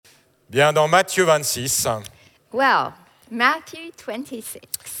Bien, dans Matthieu 26, Well, Matthew 26,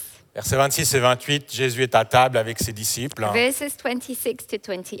 versets 26 et 28, Jésus est à table avec ses disciples. verses 26 to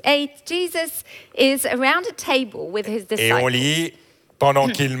 28. Jesus is around a table with his Et on disciples. lit, pendant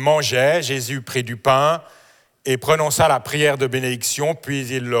qu'il mangeait, Jésus prit du pain et prononça la prière de bénédiction, puis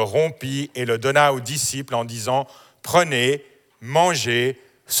il le rompit et le donna aux disciples en disant, « Prenez, mangez,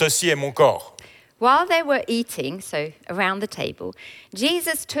 ceci est mon corps. » While they were eating, so around the table,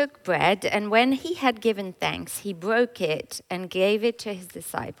 Jesus took bread, and when he had given thanks, he broke it and gave it to his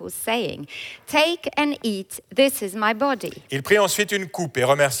disciples, saying, "Take and eat, this is my body." Il prit ensuite une coupe et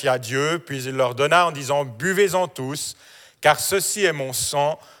remercia Dieu, puis il leur donna en disant, « Buvez-en tous, car ceci est mon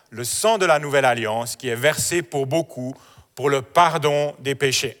sang, le sang de la nouvelle alliance, qui est versé pour beaucoup, pour le pardon des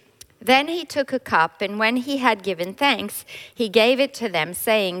péchés. » Then he took a cup, and when he had given thanks, he gave it to them,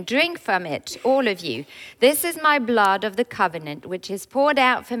 saying, "Drink from it, all of you. This is my blood of the covenant, which is poured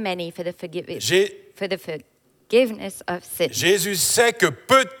out for many for the forgiveness of sins." Jésus sait que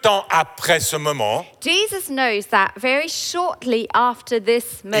peu de temps après ce moment, Jesus knows that very shortly after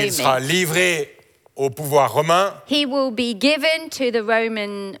this il sera moment, livré au pouvoir romain he will be given to the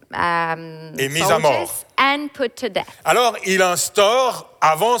Roman et mis à mort. soldiers and put to death. Alors, il instaure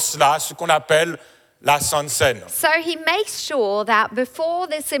avant cela ce qu'on appelle la Sainte Seine. So he makes sure that before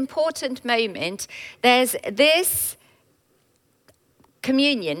this important moment, there's this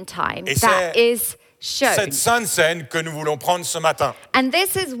communion time Et that c'est is shown. Cette Sainte Seine que nous voulons prendre ce matin And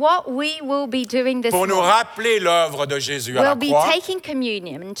this is what we will be doing this pour nous morning. rappeler l'œuvre de Jésus à la We'll be croix taking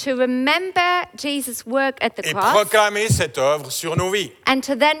communion to remember Jesus' work at the et cross proclamer cette œuvre sur nos vies. and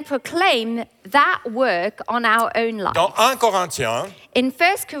to then proclaim that work on our own life. Dans 1 Corinthiens, In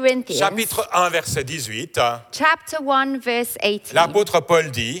 1 Corinthians, chapitre 1, verset 18, chapter 1, verse 18, l'apôtre Paul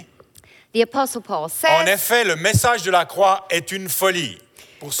dit, the Apostle Paul « En says, effet, le message de la croix est une folie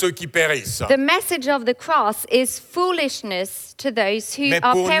pour ceux qui périssent. "The message of the cross is foolishness to those who Mais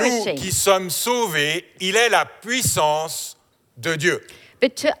are pour nous perishing. qui sommes sauvés, il est la puissance de Dieu.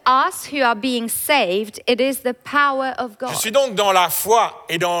 But to us who are being saved, it is the power of God." Je suis donc dans la foi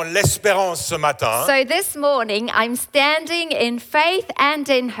et dans l'espérance ce matin, So this morning, I'm standing in faith and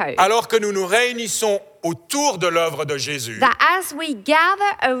in hope alors que nous nous réunissons autour de l'œuvre de Jésus, that as we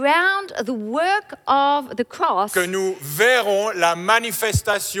gather around the work of the cross, que nous verrons la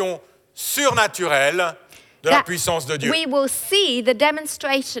manifestation surnaturelle de la that puissance de Dieu we will see the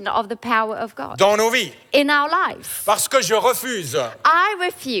demonstration of the power of God dans nos vies. in our lives. Parce que je refuse I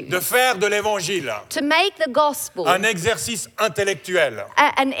refuse de faire de l'évangile to make the gospel un exercice intellectuel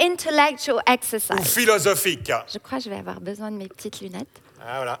an intellectual ou exercise. philosophique. Je crois que je vais avoir besoin de mes petites lunettes.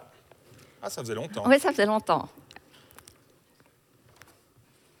 Ah voilà. Ah, ça faisait longtemps. Oui, ça faisait longtemps.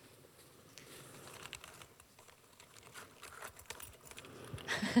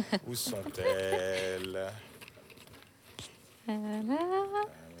 Où sont-elles?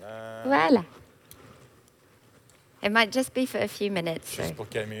 Voilà. It might just be for a few minutes. So. Juste pour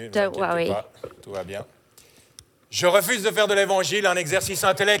quelques minutes, Don't ne vous inquiétez worry. pas, tout va bien. Je refuse de faire de l'évangile un exercice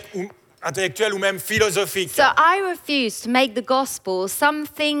intellectuel ou même philosophique. So I refuse to make the gospel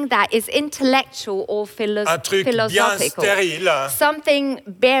something that is intellectual or Un truc bien philosophical. stérile Something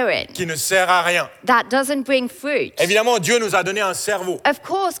barren qui ne sert à rien. that doesn't bring fruit. Évidemment, Dieu nous a donné un cerveau. Of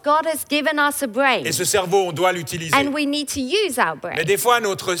course, God has given us a brain, Et ce cerveau, on doit l'utiliser. and we need to use our Mais brain. des fois,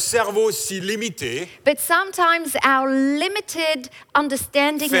 notre cerveau si limité But sometimes our limited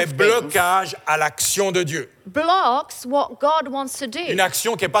understanding fait of things blocage à l'action de Dieu. blocks what God wants to do. Une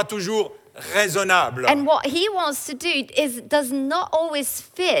action qui n'est pas toujours raisonnable. And what he wants to do does not always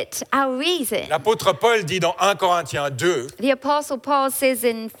fit our reason. L'apôtre Paul dit dans 1 Corinthiens 2, The Apostle Paul says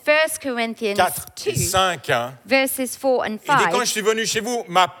in 1 Corinthians 4 et 2, 5, verses 4 and il dit, quand 5, je suis venu chez vous,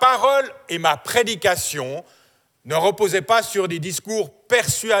 ma parole et ma prédication ne reposaient pas sur des discours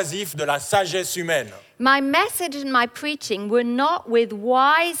persuasifs de la sagesse humaine, "My message and my preaching were not with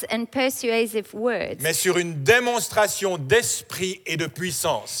wise and persuasive words, mais sur une démonstration d'esprit et de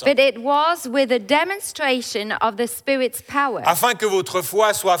puissance, but it was with a demonstration of the Spirit's power, afin que votre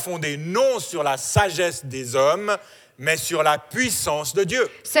foi soit fondée non sur la sagesse des hommes, mais sur la puissance de Dieu.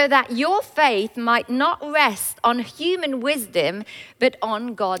 so that your faith might not rest on human wisdom, but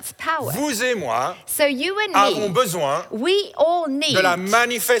on God's power." Vous et moi So you and avons me, besoin we all need de la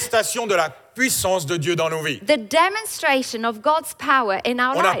manifestation de la puissance de Dieu dans nos vies. The demonstration of God's power in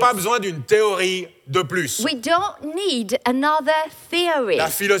our On n'a pas lives. besoin d'une théorie de plus. We don't need another theory, La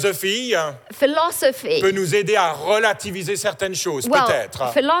philosophie philosophy. peut nous aider à relativiser certaines choses, Well,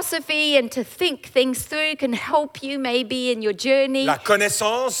 peut-être. philosophy and to think things through can help you maybe in your journey. La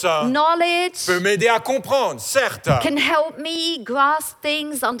connaissance Knowledge peut m'aider à comprendre, certes. can help me grasp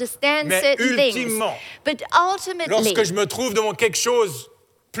things, understand Mais certain things. ultimement, But ultimately, lorsque je me trouve devant quelque chose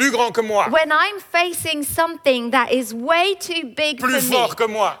plus grand que moi, when I'm facing something that is way too big plus for fort que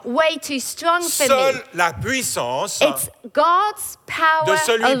me, moi, way too strong for seule me, la puissance it's God's de power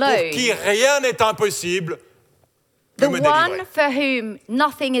celui pour alone. qui rien n'est impossible peut The me one délivrer. for whom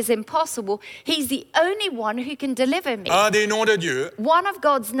nothing is impossible, he's the only one who can deliver me. Un des noms de Dieu One of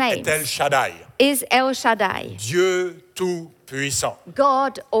God's names est El Shaddai, is El Shaddai, Dieu tout-puissant.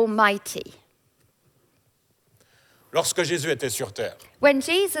 God Almighty. Lorsque Jésus était sur terre, When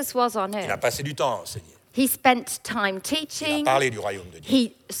Jesus was on il a earth, passé du temps à enseigner. he spent time Il a teaching, parlé du royaume de Dieu.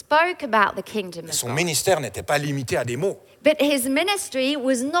 he spoke about the kingdom of Son God. ministère n'était pas limité à des mots. But his ministry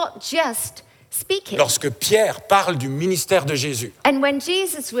was not just speaking. Lorsque Pierre parle du ministère de Jésus, And when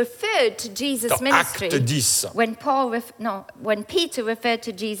Jesus referred to Jesus' dans ministry, Acte 10, when Peter referred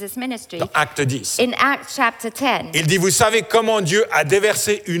to Jesus' ministry, dans Acte 10, in Acts chapter 10, il dit, vous savez comment Dieu a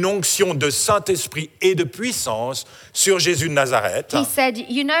déversé une onction de Saint-Esprit et de puissance sur Jésus de Nazareth, he said,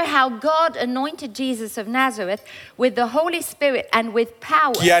 you know how God anointed Jesus of Nazareth with the Holy Spirit and with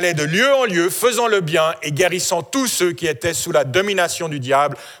power, qui allait de lieu en lieu, faisant le bien et guérissant tous ceux qui étaient sous la domination du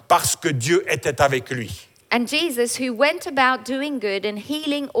diable, parce que Dieu était avec lui. and Jesus who went about doing good and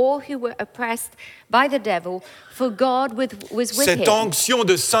healing all who were oppressed by the devil, for God was with Cette him. onction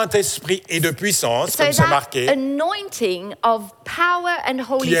de Saint-Esprit et de puissance, So comme c'est that marqué, anointing of power and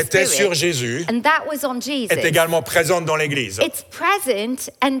Holy qui était sur Spirit, Jésus, and that was on Jesus. est également présente dans l'Église. It's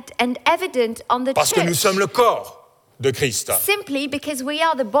present and evident on the Parce que church. nous sommes le corps de Christ. Simply because we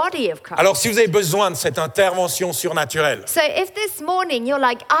are the body of Christ. Alors si vous avez besoin de cette intervention surnaturelle, So if this morning you're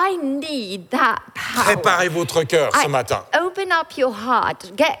like, I need that power, préparez votre cœur ce matin. open up your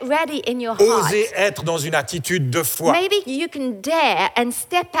heart, get ready in your heart. Osez être dans une attitude de foi. Maybe you can dare and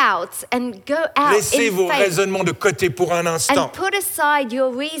step out and go out Laissez in vos faith raisonnements de côté pour un instant. and put aside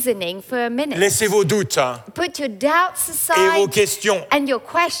your reasoning for a minute. Laissez vos doutes Put your doubts et vos aside questions and your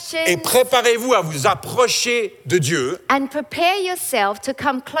questions et préparez-vous à vous approcher de Dieu and prepare yourself to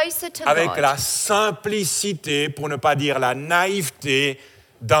come closer to avec God la simplicité, pour ne pas dire la naïveté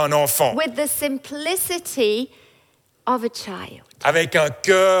d'un enfant, with the simplicity of a child, avec un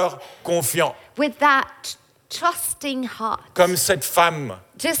cœur confiant, with that trusting heart, comme cette femme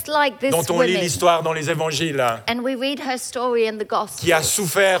just like this dont on lit woman. l'histoire dans les évangiles, And we read her story in the qui a Gospel.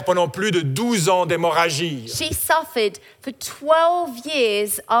 souffert pendant plus de 12 ans d'hémorragie. She suffered for 12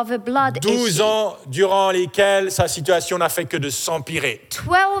 years of a blood 12 issue. ans durant lesquels sa situation n'a fait que de s'empirer.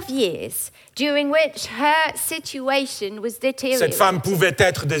 12 years during which her situation was Cette deteriorating. femme pouvait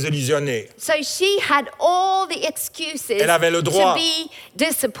être désillusionnée. So she had all the excuses Elle avait le droit to be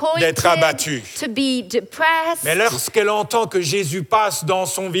disappointed, d'être abattue. to be depressed. Mais lorsqu'elle entend que Jésus passe dans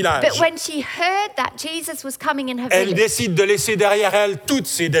son village, But when she heard that Jesus was coming in her elle village, décide de laisser derrière elle toutes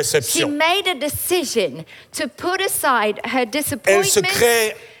ses she déceptions. made a decision to put aside her Elle se disappointment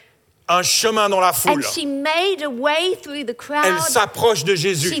crée un chemin dans la foule. and she made a way through the Elle crowd. s'approche de She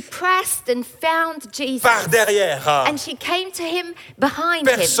Jésus pressed and found Jesus. par derrière. And she came to him behind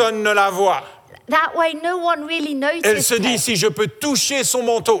him. Personne ne la voit. That way no one really Elle se noticed dit, her. si je peux toucher son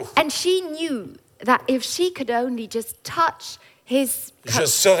manteau, And she knew that if she could only just touch his je coat,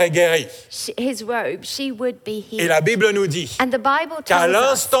 serai guérie. his robe, she would be Et healed. la Bible nous dit And the Bible qu'à tells us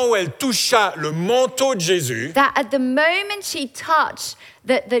l'instant où elle toucha le manteau de Jésus, that at the moment she touched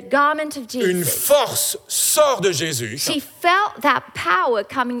the garment of une Jesus, force sort de Jésus she felt that power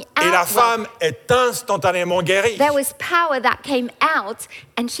coming et la out. femme est instantanément guérie. There was power that came out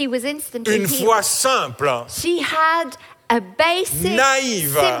and she was instantly Une healed. foi simple, She had a basic,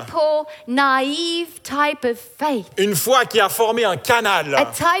 Naïve. simple, naive type of faith. une foi qui a formé un canal A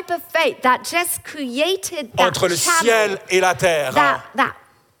type of faith that just created that entre le channel, ciel et la terre, that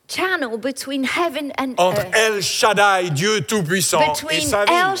channel between heaven and entre earth. El Shaddai, Dieu Tout-Puissant, et Between sa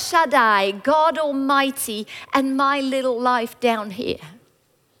El vie. Shaddai, God Almighty, and my little life down here.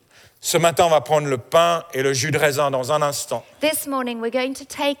 Ce matin, on va prendre le pain et le jus de raisin dans un instant. This morning, we're going to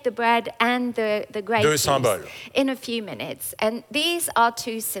take the bread and the grape Deux juice symboles. in a few minutes. And these are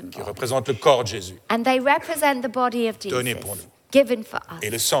two Qui symbols. représente le corps de Jésus, And they represent the body of donné Jesus, pour nous. given for us, et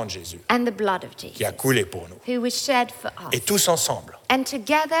le sang de Jésus and the blood of qui a Jesus, coulé pour nous. who was shed for us. Et tous ensemble, And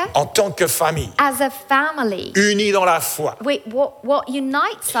together, en tant que famille, as a family, unis dans la foi, what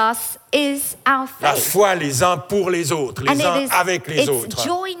unites us is our la faith. foi les uns pour les autres, And les uns it is, avec les it's autres.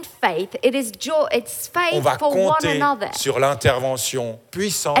 joined faith. It's On faith va for one compter another. sur l'intervention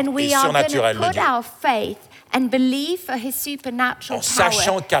puissante And et we are going surnaturelle to de put Dieu. our faith and believe for his supernatural En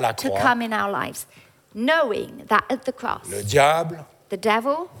sachant power qu'à la to croix, come in our lives. Knowing that at the cross, Le diable the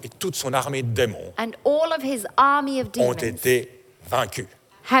devil et toute son armée de démons and all of his army of ont demons été vaincus.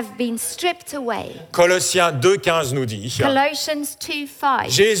 have been stripped away. Colossiens 2,15 nous dit Colossians 2:5.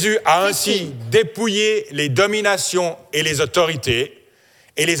 Jésus a ainsi dépouillé les dominations et les autorités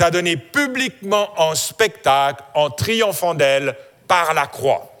et les a données publiquement en spectacle en triomphant d'elles par la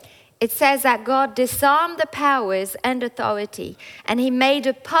croix. It says that God disarmed the powers and authority, and he made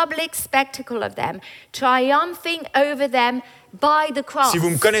a public spectacle of them, triumphing over them by the cross. Si vous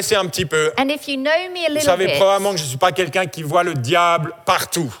me connaissez un petit peu, And if you know me a vous little savez bit, probablement que je ne suis pas quelqu'un qui voit le diable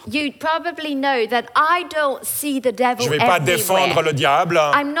partout. you probably know that I don't see the devil Je ne vais pas everywhere. défendre le diable,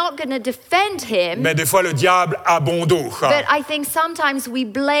 I'm not going to defend him, mais des fois le diable a bon dos. but I think sometimes we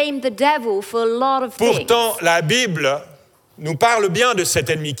blame the devil for a lot of Pourtant, things. la Bible nous parle bien de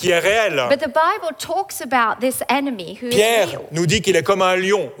cet ennemi qui est réel. But the Bible talks about this enemy who is Pierre real. nous dit qu'il est comme un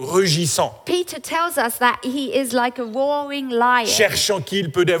lion rugissant, Peter tells us that he is like a roaring lion. cherchant qui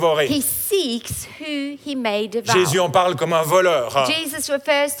il peut dévorer. He seeks who he may devour. Jésus en parle comme un voleur Jesus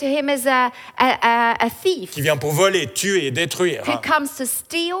refers to him as a thief qui vient pour voler, tuer et détruire. who comes to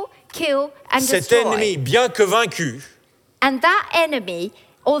steal, kill, and Cet destroy. ennemi, bien que vaincu, And that enemy,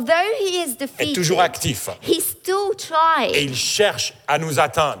 although he is est defeated, toujours actif he's still et trying. il cherche à nous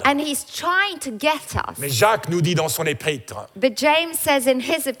atteindre. And he's trying to get us. Mais Jacques nous dit dans son épître, But James says in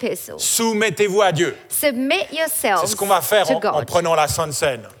his epistle, soumettez-vous à Dieu. submit C'est yourselves ce qu'on va faire to en God. prenant la Sainte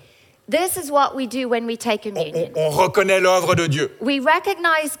Seine. This is what we do when we take communion. On reconnaît l'œuvre de Dieu. We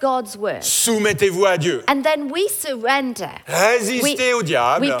recognize God's word. Soumettez-vous à Dieu. And then we surrender. Résistez au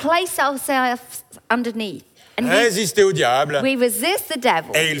diable. We place ourselves underneath. And Résistez au diable we resist the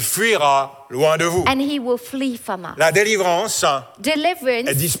devil. et il fuira loin de vous. And he will flee from us. La délivrance est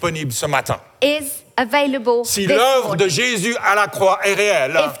Deliverance disponible ce matin. is available Si this l'œuvre de morning. Jésus à la croix est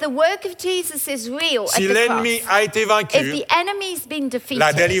réelle, If the work of Jesus is real si at the l'ennemi cross, a été if vaincu, the enemy's been defeated,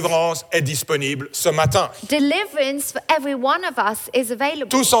 la délivrance est disponible ce matin. deliverance for every one of us is available.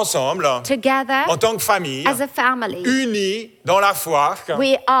 Tous ensemble, Together, en tant que famille, as a family, unis dans la foi,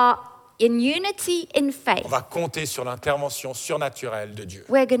 we are in unity in faith. on va compter sur l'intervention surnaturelle de Dieu,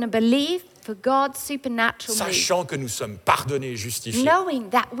 We're going to believe for God's supernatural move, sachant que nous sommes pardonnés et justifiés. knowing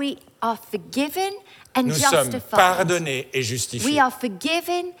that we are forgiven and Nous sommes justified. pardonnés et We justifiés. are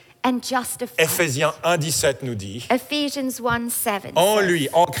forgiven and justified. Éphésiens 1,17 nous dit, Ephesians 1:7. en says, lui,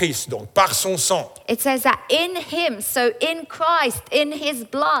 en Christ, donc par son sang, It says that in him, so in Christ, in his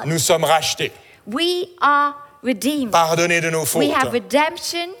blood, nous sommes rachetés, we are redeemed. pardonnés de nos fautes, We have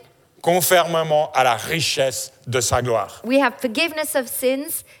redemption, conformément à la richesse de sa gloire. we have forgiveness of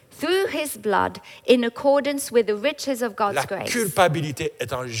sins through his blood in accordance with the riches of God's La grace. culpabilité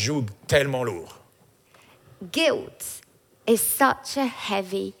est un joug tellement lourd. Guilt is such a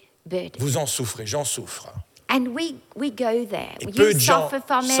heavy burden. Vous en souffrez, j'en souffre. And we go there. Et peu You de gens suffer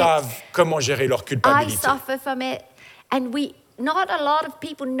from it. savent comment gérer leur I culpabilité. suffer from it. And not a lot of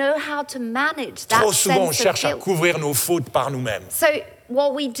people know how to manage that Trop souvent, on sense of cherche à guilt. couvrir nos fautes par nous-mêmes. So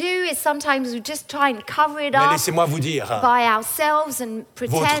what we do is sometimes we just try and cover it Mais up laissez-moi vous dire, by ourselves and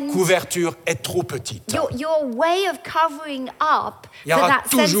votre pretend. couverture est trop petite. Your way of covering up Il y for aura that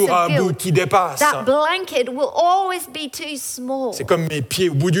sense toujours un of bout guilt, qui dépasse. that blanket will always be too small. C'est comme mes pieds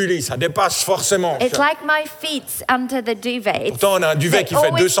au bout du lit, ça dépasse forcément. It's like my feet under the duvet. Pourtant, on a un duvet They qui fait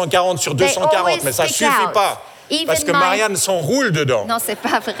always- 240 sur they 240, always mais ça stick suffit out. pas. Even Parce que my- Marianne s'enroule dedans. Non, c'est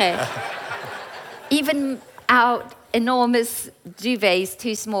pas vrai. Even our enormous duvet is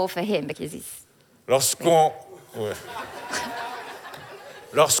too small for him because he's. Lorsqu'on ouais.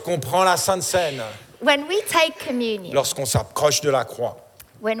 Lorsqu'on prend la Sainte Seine, When we take communion, lorsqu'on s'approche de la croix,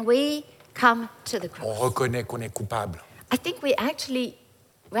 when we come to the on cross, reconnaît qu'on est coupable. I think we actually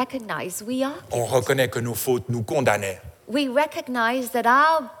recognize we are. On reconnaît que nos fautes nous condamnaient. We recognize that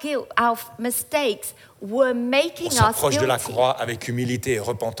our guilt, our mistakes were making On us s'approche de la guilty. croix avec humilité et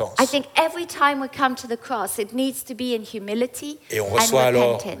repentance. I think every time we come to the cross, it needs to be in humility Et on and reçoit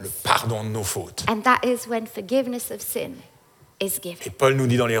alors repentance. le pardon de nos fautes. And that is when forgiveness of sin is given. Et Paul nous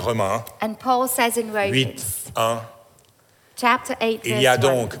dit dans les Romains And Paul says in 8, Romans 1, chapter 8, il y a verse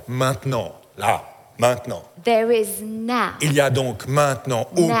 1, donc maintenant, là, maintenant. There is now Il n'y a donc maintenant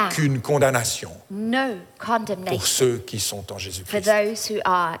aucune condamnation no pour condemnation ceux qui sont en for Jésus-Christ. those who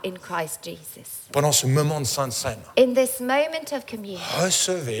are in Christ Jesus. Pendant ce moment de Sainte Seine, In this moment of communion,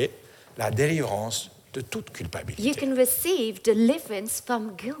 recevez la délivrance de toute you culpabilité. can receive deliverance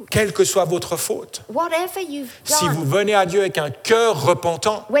from guilt. Quelle que soit votre faute, Whatever you've si vous done, venez à Dieu avec un cœur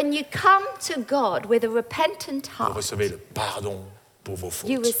repentant, when you come to God with a repentant vous heart, recevez le pardon pour vos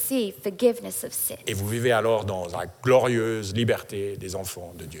you fautes. receive forgiveness of sin. Et vous vivez alors dans la glorieuse liberté des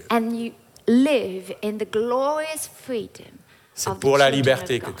enfants de Dieu. And you live in the glorious freedom C'est of the pour la children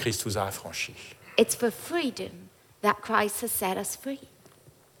liberté of que God. Christ vous a affranchis. It's for freedom that Christ has set us free.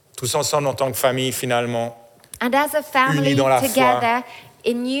 Tous ensemble en tant que famille, finalement, And as a family Unis dans la foi, together,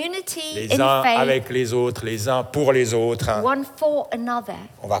 in unity, les in uns faith, avec les autres, les uns pour les autres, one for another,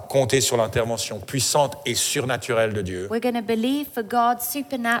 on va compter sur l'intervention puissante et surnaturelle de Dieu, we're going to believe for God's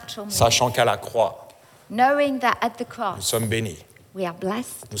supernatural move, sachant qu'à la croix, knowing that at the nous cross sommes bénis, we are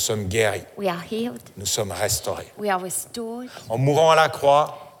blessed, nous sommes guéris, we are healed, nous sommes restaurés. we are restored. En mourant à la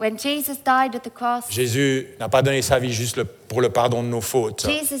croix, When Jesus died at the cross, Jésus n'a pas donné sa vie juste pour le pardon de nos fautes.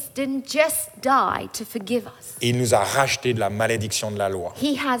 Jesus didn't just die to forgive us. Il nous a rachetés de la malédiction de la loi,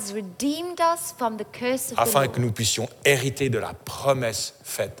 He has redeemed us from the curse of the afin law, que nous puissions hériter de la promesse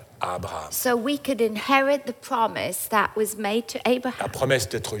faite à Abraham. so we could inherit the promise that was made to La Abraham, promesse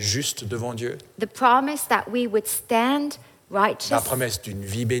d'être juste devant Dieu, the promise that we would stand la righteous promesse d'une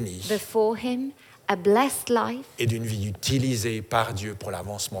vie bénie before him, a blessed life, et d'une vie utilisée par Dieu pour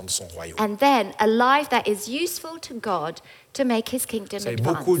l'avancement de son royaume. and then a life that is useful to God to make his kingdom Vous savez,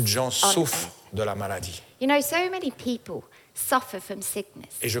 advance. beaucoup de gens on souffrent earth. de la maladie. You know, so many people suffer from sickness.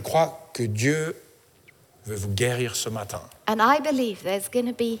 Et je crois que Dieu veut vous guérir ce matin And I believe there's going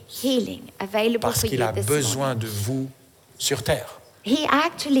to be healing available parce for qu'il you a this besoin morning. de vous sur terre. He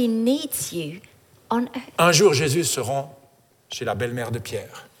actually needs you on earth. Un jour, Jésus se rend chez la belle-mère de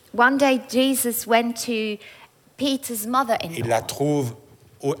Pierre. One day Jesus went to Peter's Il mother-in-law, la trouve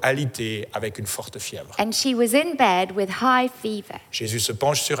alitée avec une forte fièvre. and she was in bed with high fever. Jésus se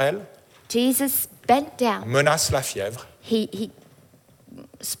penche sur elle, Jesus bent down. menace la fièvre He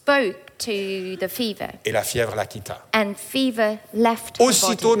spoke to the fever, et la fièvre la quitta. and fever left her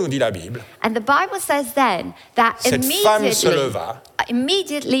Aussitôt, body. nous dit la Bible, And the Bible says then that cette femme se leva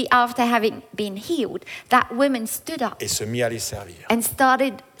immediately after having been healed, that woman stood up et se mit à les servir. and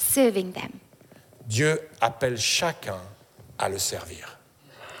started serving them. Dieu appelle chacun à le servir.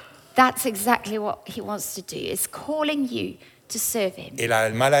 That's exactly what he wants to do, is calling you to serve him. Et la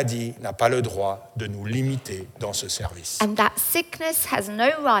maladie n'a pas le droit de nous limiter dans ce service. And that sickness has no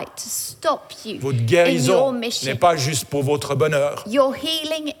right to stop you Votre in your guérison mission. n'est pas juste pour votre bonheur. Your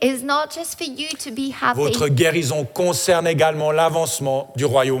healing is not just for you to be happy. Votre guérison concerne également l'avancement du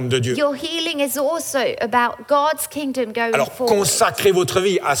royaume de Dieu. Your healing is also about God's kingdom going Alors forward. consacrez votre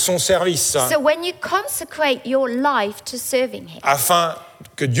vie à son service So when you consecrate your life to serving him afin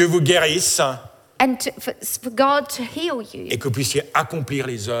que Dieu vous guérisse and for God to heal you, et que vous puissiez accomplir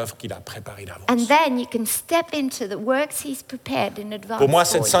les œuvres qu'il a préparées d'avance. and then you can step into the works he's prepared in advance Pour moi,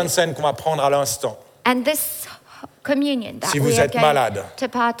 for cette you. sainte scène qu'on va prendre à l'instant, And this communion that Si we vous are êtes going malade, to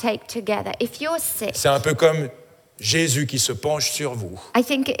partake together, if you're sick, c'est un peu comme Jésus qui se penche sur vous I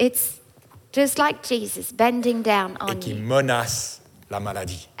think it's just like Jesus bending down et on qui you menace la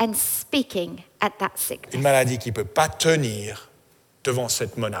maladie. and speaking at that Une sickness. maladie qui ne peut pas tenir devant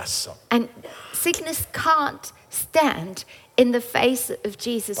cette menace. And sickness can't stand in the face of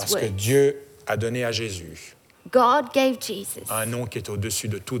Jesus' Parce que word. Dieu a donné à Jésus God gave Jesus un nom qui est au-dessus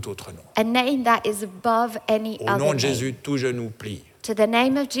de tout autre nom. a name that is above any Au other nom de name. Jésus, tout genou plie. To the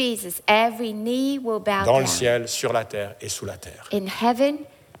name of Jesus, every knee will bow Dans le down. ciel, sur la terre et sous la terre. In heaven,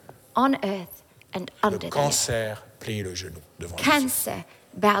 on earth, and Le under the earth. cancer plie le genou devant Jésus. Cancer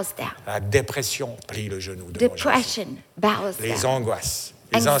bows down. La dépression plie le genou devant Jésus. Depression bows Les down. angoisses,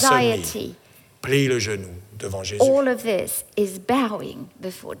 les insomnies Anxiety, plient le genou devant Jésus. all of this is bowing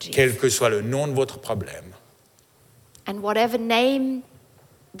before Jesus. Quel que soit le nom de votre problème, And whatever name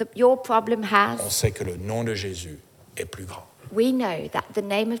your problem on has, sait que le nom de Jésus est plus grand. we know that the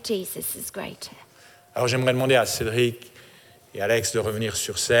name of Jesus is greater. Alors j'aimerais demander à Cédric et Alex de revenir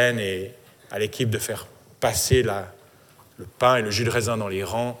sur scène et à l'équipe de faire passer le pain et le jus de raisin dans les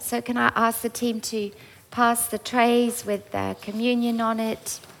rangs. So can I ask the team to pass the trays with the communion on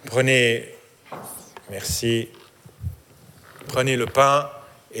it? Prenez, merci, prenez le pain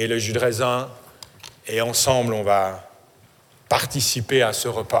et le jus de raisin et ensemble on va participer à ce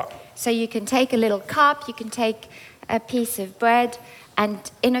repas. So you can take a little cup, you can take a piece of bread, and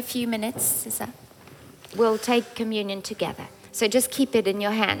in a few minutes, we'll take communion together. So just keep it in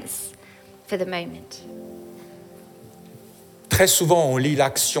your hands for the moment. Très souvent, on lit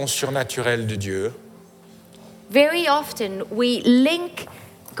l'action surnaturelle de Dieu Very often we link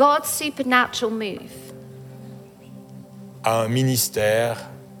God's supernatural move à un ministère,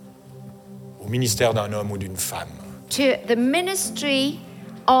 au ministère d'un homme ou d'une femme. to the ministry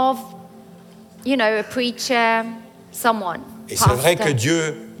of, a preacher, someone. Et c'est vrai pastor. que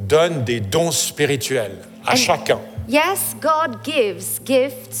Dieu donne des dons spirituels à And chacun yes, God gives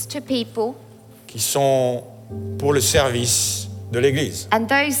gifts to people, qui sont pour le service de l'Église. and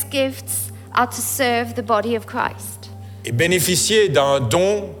those gifts are to serve the body of Christ. Et bénéficier d'un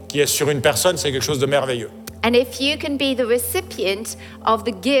don qui est sur une personne, c'est quelque chose de merveilleux. And if you can be the recipient of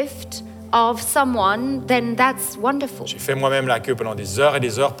the gift of someone, then that's wonderful. J'ai fait moi-même la queue pendant des heures et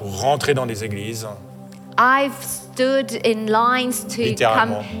des heures pour rentrer dans des églises. I've stood in lines to come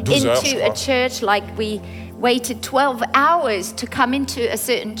Littéralement, 12 heures, je into crois. a church, like we waited 12 hours to come into a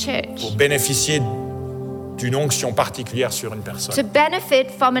certain church, Pour bénéficier d'une onction particulière sur une to personne. benefit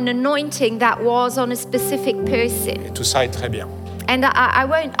from an anointing that was on a specific person. Et tout ça est très bien. And I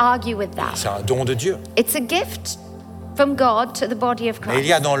won't argue with that. C'est un don de Dieu. It's a gift from God to the body of Mais il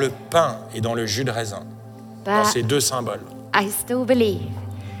y a Christ. dans le pain et dans le jus de raisin, dans But ces deux symboles, I still believe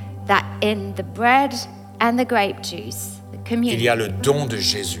that in the bread and the grape juice, the il y a communion, le don de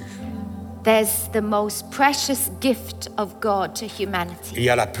Jésus. there's the most precious gift of God to humanity. Il y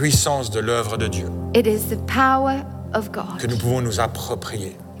a la puissance de l'œuvre de Dieu It is the power of que God nous pouvons nous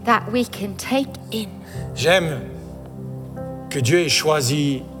approprier. that we can take in. J'aime que Dieu ait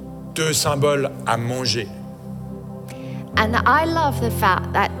choisi deux symboles à manger. And I love the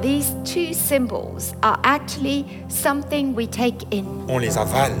fact that these two symbols are actually something we take in. On les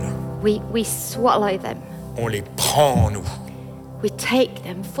avale, We swallow them. on les prend en nous, We take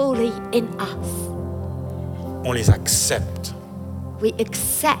them fully in us. on les accepte. We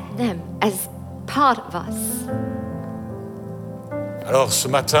accept them as part of us. Alors ce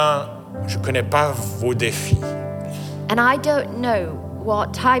matin, je ne connais pas vos défis. And I don't know what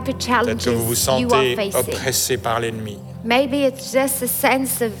type of Peut-être challenges que vous vous you are sentez facing. oppressé par l'ennemi. Maybe it's just a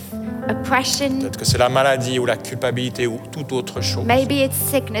sense of oppression. Peut-être que c'est la maladie ou la culpabilité ou toute autre chose. Maybe it's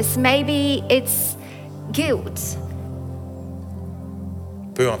sickness. Maybe it's guilt.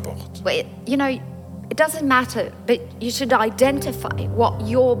 Peu importe. But, it doesn't matter, but you should identify what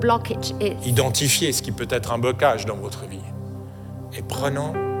your blockage is. Identifiez ce qui peut être un blocage dans votre vie. Et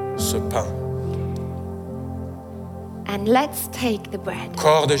prenons ce pain, And let's take the bread,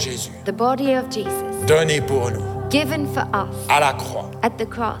 corps de Jésus, the body of Jesus, donné pour nous, given for us à la croix. at the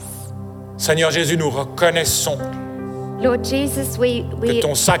cross. Seigneur Jésus, nous reconnaissons Lord Jesus, que we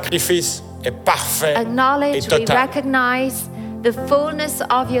ton sacrifice est parfait et acknowledge, we total. recognize the fullness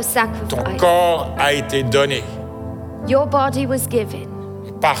of your Ton sacrifice. corps a été donné. Your body was given.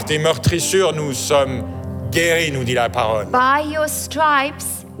 Par tes meurtrissures, nous sommes guéris, nous dit la parole. By your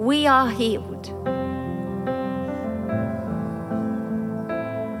stripes, we are healed.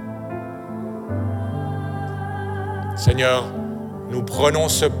 Seigneur, nous prenons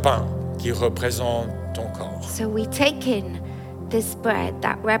ce pain qui représente ton corps. So we take in this bread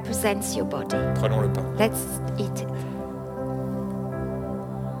that represents your body. Prenons le pain. Let's eat it.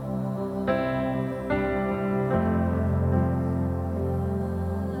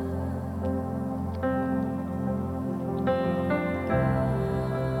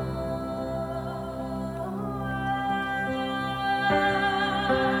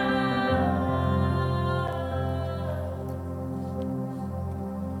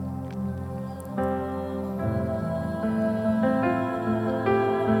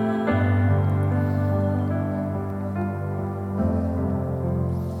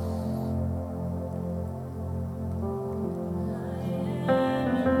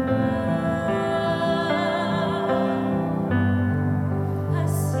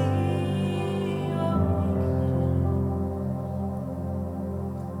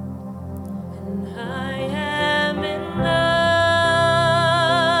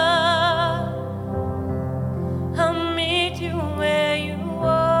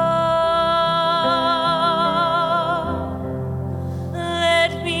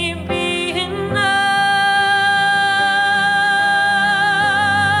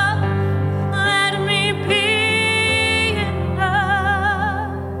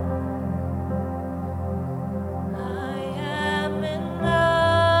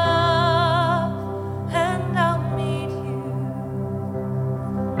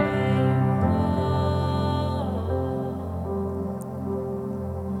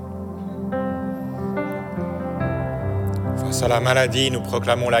 Face à la maladie, nous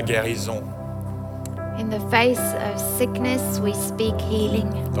proclamons la guérison. In the face of sickness, we speak healing.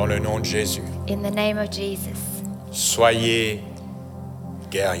 Dans le nom de Jésus. In the name of Jesus, Soyez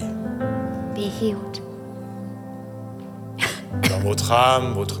guéris. be healed. Dans votre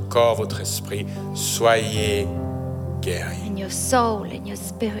âme, votre corps, votre esprit, soyez guéris. In your soul, in your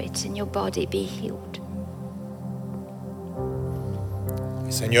spirit, in your body, be healed.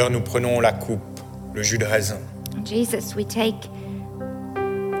 Seigneur, nous prenons la coupe, le jus de raisin, And Jesus, we take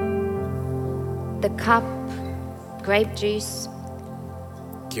the cup, grape juice,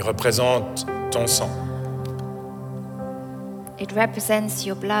 qui représente ton sang. it represents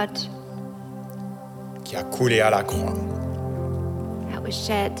your blood Qui a coulé à la croix, that was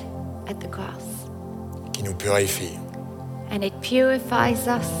shed at the cross. qui nous purifie, And it purifies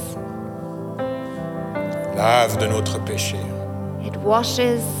us, lave de notre péché. it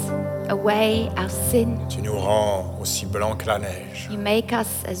washes away our sin. Tu nous rends aussi blancs que la neige. You make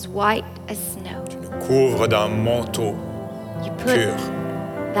us as white as snow. Tu nous couvres d'un manteau You put pur.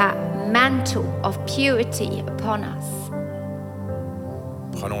 that mantle of purity upon us.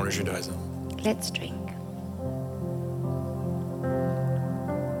 Prenons le jus de raisin. Let's drink.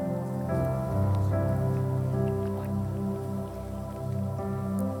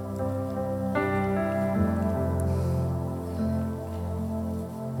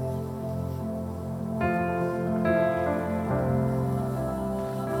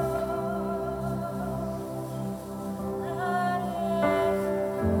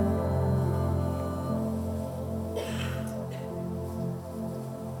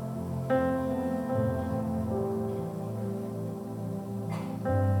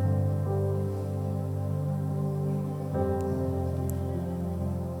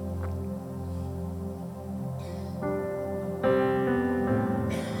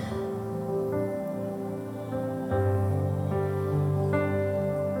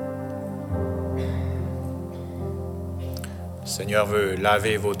 Le Seigneur veut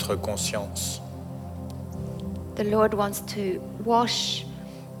laver votre conscience. The Lord wants to wash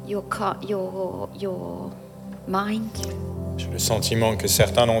your mind. J'ai le sentiment que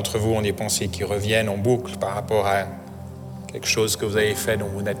certains d'entre vous ont des pensées qui reviennent en boucle par rapport à quelque chose que vous avez fait dont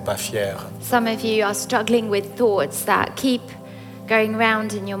vous n'êtes pas fier. Some of you are struggling with thoughts that keep going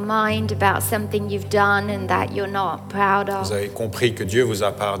round in your mind about something you've done and that you're not proud Vous of. avez compris que Dieu vous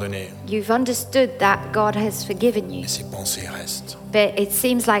a pardonné, You've understood that God has forgiven you, mais ces pensées restent. but it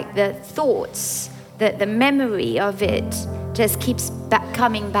seems like the thoughts, the memory of it just keeps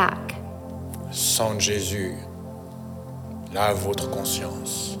coming back. Le sang de Jésus lave votre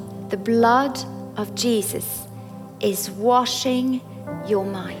conscience. The blood of Jesus is washing your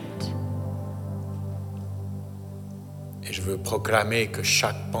mind. Et je veux proclamer que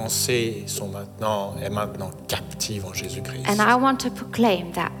chaque pensée est maintenant captive en Jésus-Christ. And I want to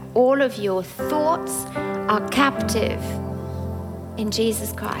proclaim that all of your thoughts are captive in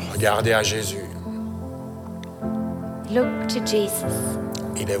Jesus Christ. Regardez à Jésus. Look to Jesus.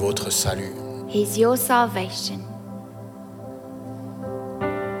 Il est votre salut. He's your salvation.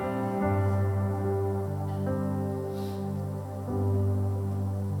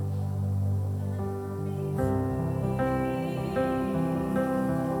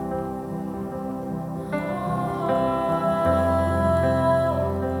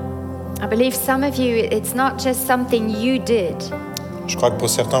 I believe some of you, it's not just something you did, Je crois que pour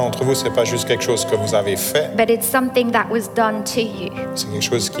certains d'entre vous, ce n'est pas juste quelque chose que vous avez fait, but it's something that was done to you. c'est quelque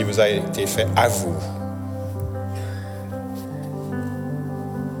chose qui vous a été fait à vous.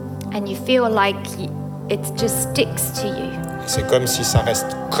 And you feel like it just sticks to you. Et c'est comme si ça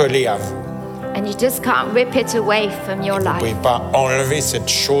reste collé à vous. And you just can't rip it away from your Vous ne pouvez life. pas enlever cette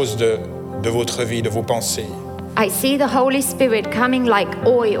chose de votre vie, de vos pensées. I see the Holy Spirit coming like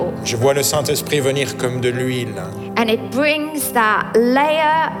oil, Je vois le Saint-Esprit venir comme de l'huile. and it brings that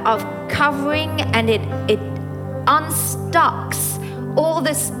layer of covering, and it unstucks all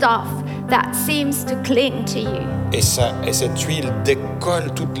the stuff that seems to cling to you. Et cette huile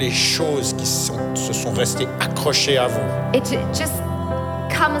décolle toutes les choses qui se sont restées accrochées à vous. It just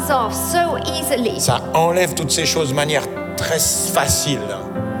comes off so easily. Ça enlève toutes ces choses de manière très facile.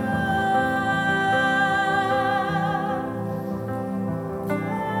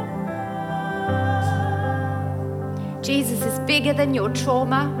 Jesus is bigger than your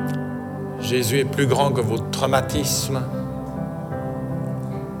trauma. Jésus est plus grand que votre traumatisme.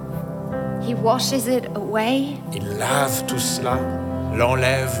 He washes it away. Il lave tout cela,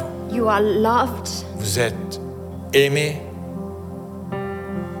 l'enlève. You are loved. Vous êtes aimé.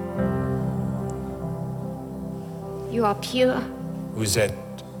 You are pure. Vous êtes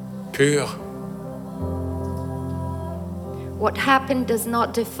pur. What happened does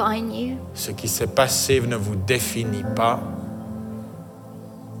not define you. Ce qui s'est passé ne vous définit pas.